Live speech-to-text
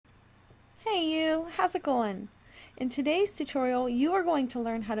Hey you, how's it going? In today's tutorial, you are going to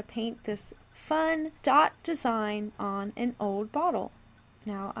learn how to paint this fun dot design on an old bottle.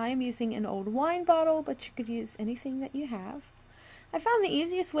 Now, I am using an old wine bottle, but you could use anything that you have. I found the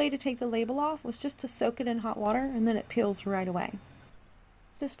easiest way to take the label off was just to soak it in hot water and then it peels right away.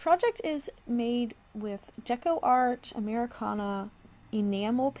 This project is made with DecoArt Americana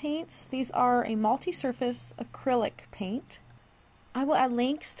Enamel paints. These are a multi-surface acrylic paint. I will add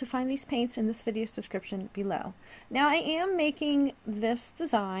links to find these paints in this video's description below. Now I am making this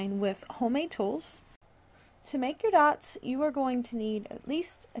design with homemade tools. To make your dots, you are going to need at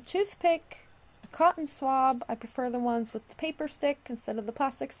least a toothpick, a cotton swab. I prefer the ones with the paper stick instead of the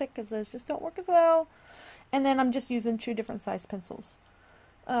plastic stick because those just don't work as well. And then I'm just using 2 different size pencils.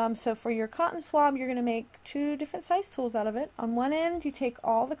 So for your cotton swab, you're going to make 2 different size tools out of it. On one end, you take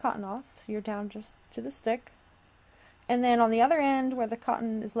all the cotton off, so you're down just to the stick. And then on the other end, where the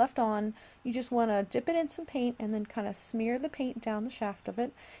cotton is left on, you just want to dip it in some paint and then kind of smear the paint down the shaft of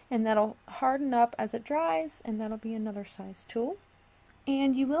it. And that'll harden up as it dries, and that'll be another size tool.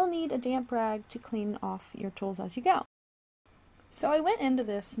 And you will need a damp rag to clean off your tools as you go. So I went into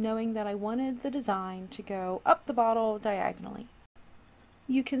this knowing that I wanted the design to go up the bottle diagonally.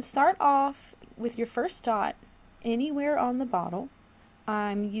 You can start off with your first dot anywhere on the bottle.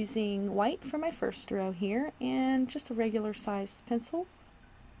 I'm using white for my first row here and just a regular sized pencil.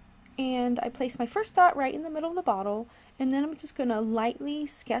 And I place my first dot right in the middle of the bottle, and then I'm just going to lightly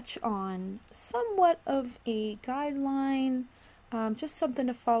sketch on somewhat of a guideline, just something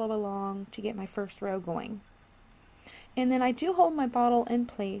to follow along to get my first row going. And then I do hold my bottle in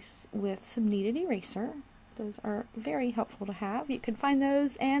place with some kneaded eraser. Those are very helpful to have. You can find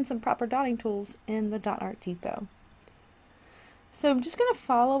those and some proper dotting tools in the DecoArt Depot. So I'm just going to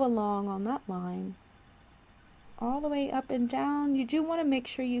follow along on that line all the way up and down. You do want to make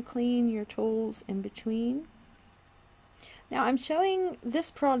sure you clean your tools in between. Now I'm showing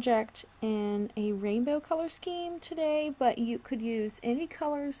this project in a rainbow color scheme today, but you could use any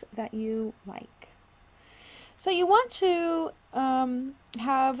colors that you like. So you want to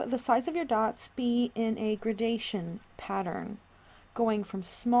have the size of your dots be in a gradation pattern, going from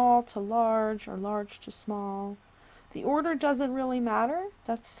small to large or large to small. The order doesn't really matter.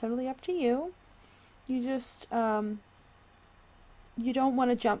 That's totally up to you. You just, you don't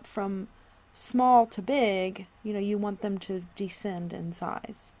want to jump from small to big. You know, you want them to descend in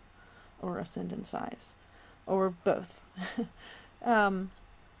size or ascend in size or both. So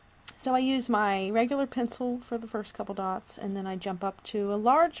I use my regular pencil for the first couple dots, and then I jump up to a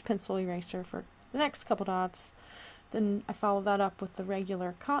large pencil eraser for the next couple dots. Then I follow that up with the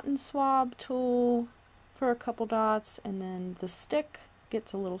regular cotton swab tool for a couple dots, and then the stick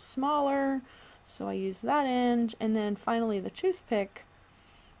gets a little smaller, so I use that end, and then finally the toothpick,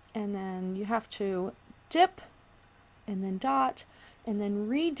 and then you have to dip and then dot and then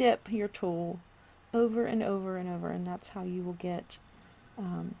re-dip your tool over and over and over, and that's how you will get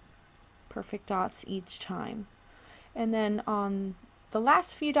perfect dots each time. And then on the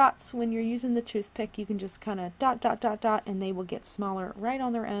last few dots, when you're using the toothpick, you can just kind of dot, dot, dot, dot, and they will get smaller right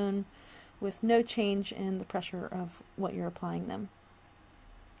on their own with no change in the pressure of what you're applying them.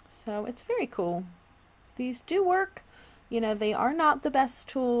 So it's very cool. These do work. You know, they are not the best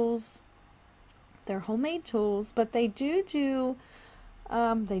tools. They're homemade tools, but they do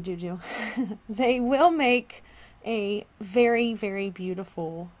they will make a very, very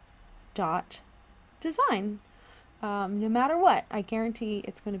beautiful dot design. No matter what, I guarantee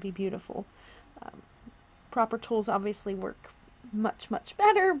it's going to be beautiful. Proper tools obviously work much, much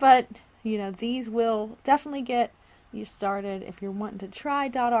better, but you know, these will definitely get you started if you're wanting to try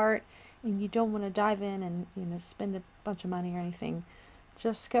dot art and you don't want to dive in and, you know, spend a bunch of money or anything.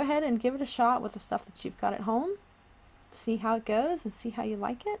 Just go ahead and give it a shot with the stuff that you've got at home. See how it goes and see how you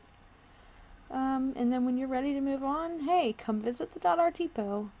like it. And then when you're ready to move on, hey, come visit the DecoArt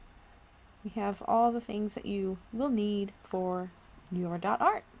Depot. We have all the things that you will need for your dot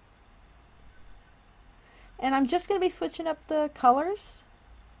art. And I'm just going to be switching up the colors.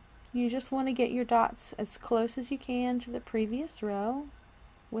 You just want to get your dots as close as you can to the previous row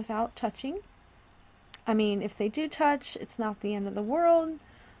without touching. I mean, if they do touch, it's not the end of the world.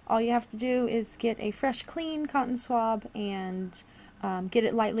 All you have to do is get a fresh, clean cotton swab and get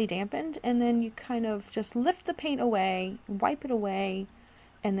it lightly dampened, and then you kind of just lift the paint away, wipe it away,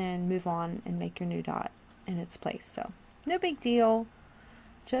 and then move on and make your new dot in its place. So no big deal.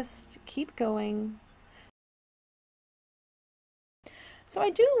 Just keep going. So I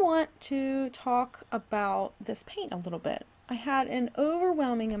do want to talk about this paint a little bit. I had an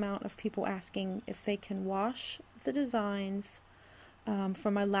overwhelming amount of people asking if they can wash the designs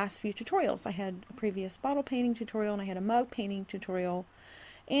from my last few tutorials. I had a previous bottle painting tutorial and I had a mug painting tutorial.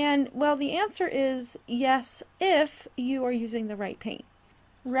 And, well, the answer is yes, if you are using the right paint.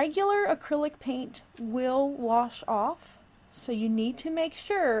 Regular acrylic paint will wash off, so you need to make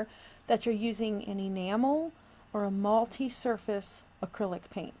sure that you're using an enamel or a multi-surface acrylic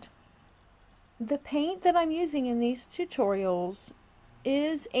paint. The paint that I'm using in these tutorials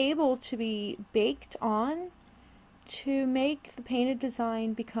is able to be baked on to make the painted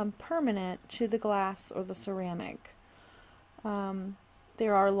design become permanent to the glass or the ceramic.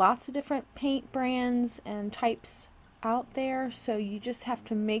 There are lots of different paint brands and types out there, so you just have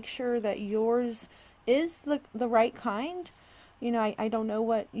to make sure that yours is the right kind. You know, I don't know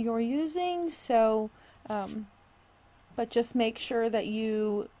what you're using, so but just make sure that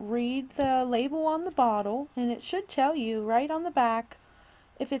you read the label on the bottle, and it should tell you right on the back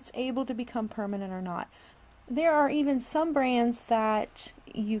if it's able to become permanent or not. There are even some brands that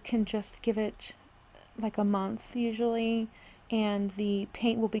you can just give it like a month usually, and the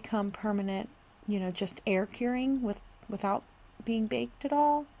paint will become permanent, you know, just air curing without being baked at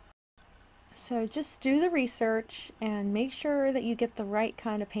all. So just do the research and make sure that you get the right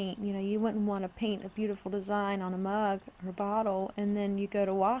kind of paint. You know, you wouldn't want to paint a beautiful design on a mug or bottle and then you go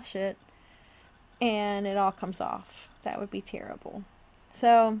to wash it and it all comes off. That would be terrible.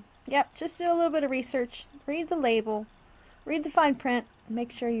 So, yep, just do a little bit of research. Read the label, read the fine print,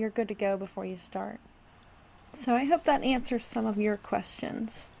 make sure you're good to go before you start. So I hope that answers some of your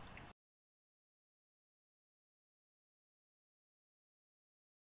questions.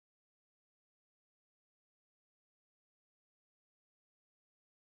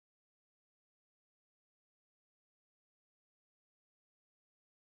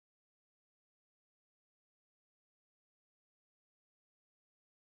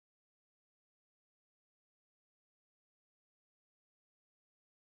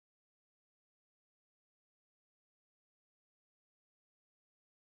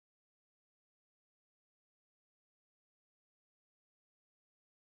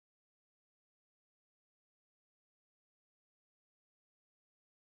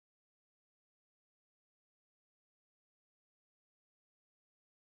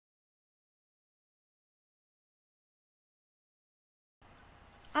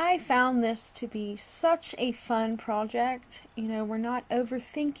 I found this to be such a fun project. You know, we're not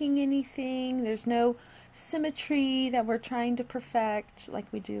overthinking anything. There's no symmetry that we're trying to perfect like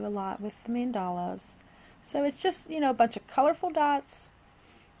we do a lot with the mandalas. So it's just, you know, a bunch of colorful dots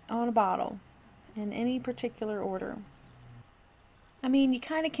on a bottle in any particular order. I mean, you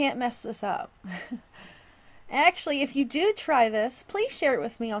kind of can't mess this up. Actually, if you do try this, please share it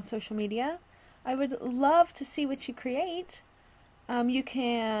with me on social media. I would love to see what you create. You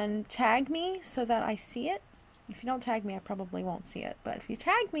can tag me so that I see it. If you don't tag me, I probably won't see it. But if you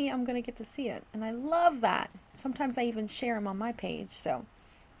tag me, I'm going to get to see it. And I love that. Sometimes I even share them on my page. So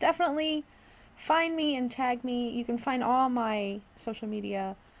definitely find me and tag me. You can find all my social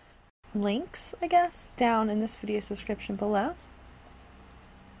media links, I guess, down in this video description below.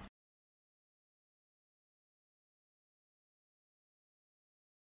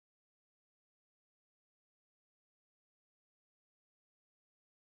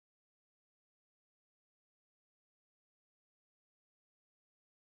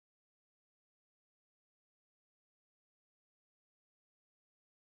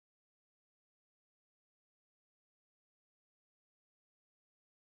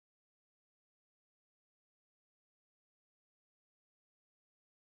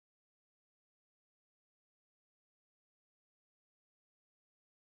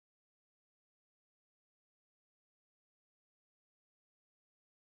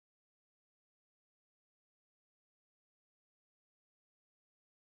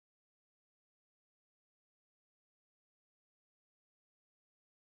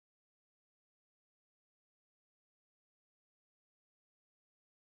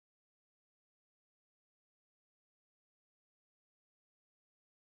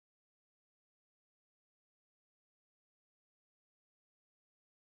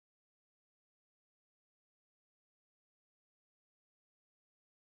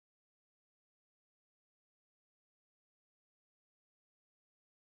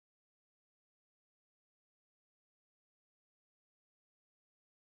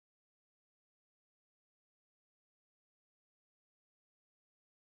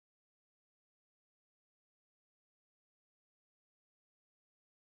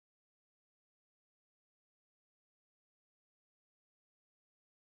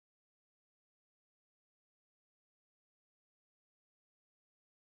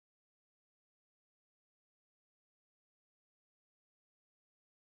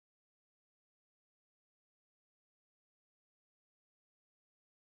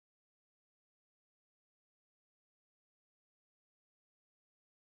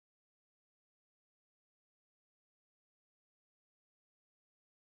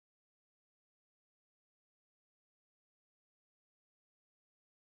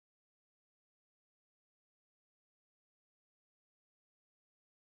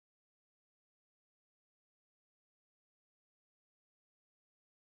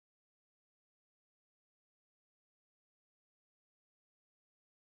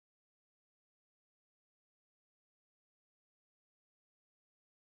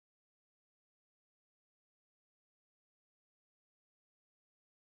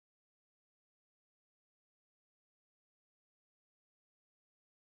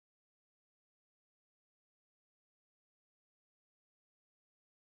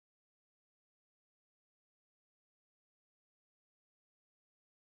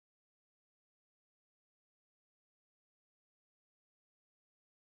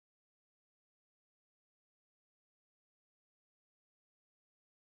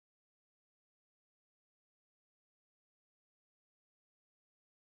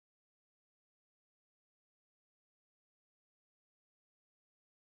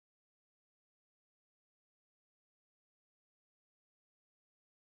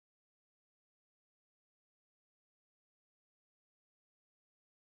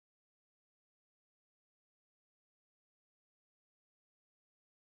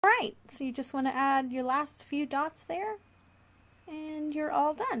 right. So you just want to add your last few dots there, and you're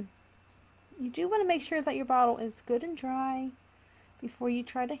all done. You do want to make sure that your bottle is good and dry before you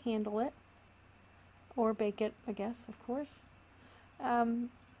try to handle it, or bake it, I guess, of course. And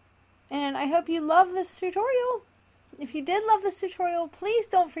I hope you love this tutorial. If you did love this tutorial, please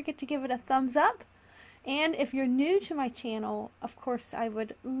don't forget to give it a thumbs up. And if you're new to my channel, of course, I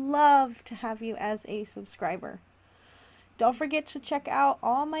would love to have you as a subscriber. Don't forget to check out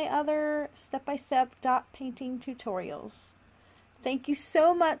all my other step-by-step dot painting tutorials. Thank you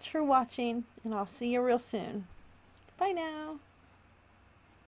so much for watching, and I'll see you real soon. Bye now.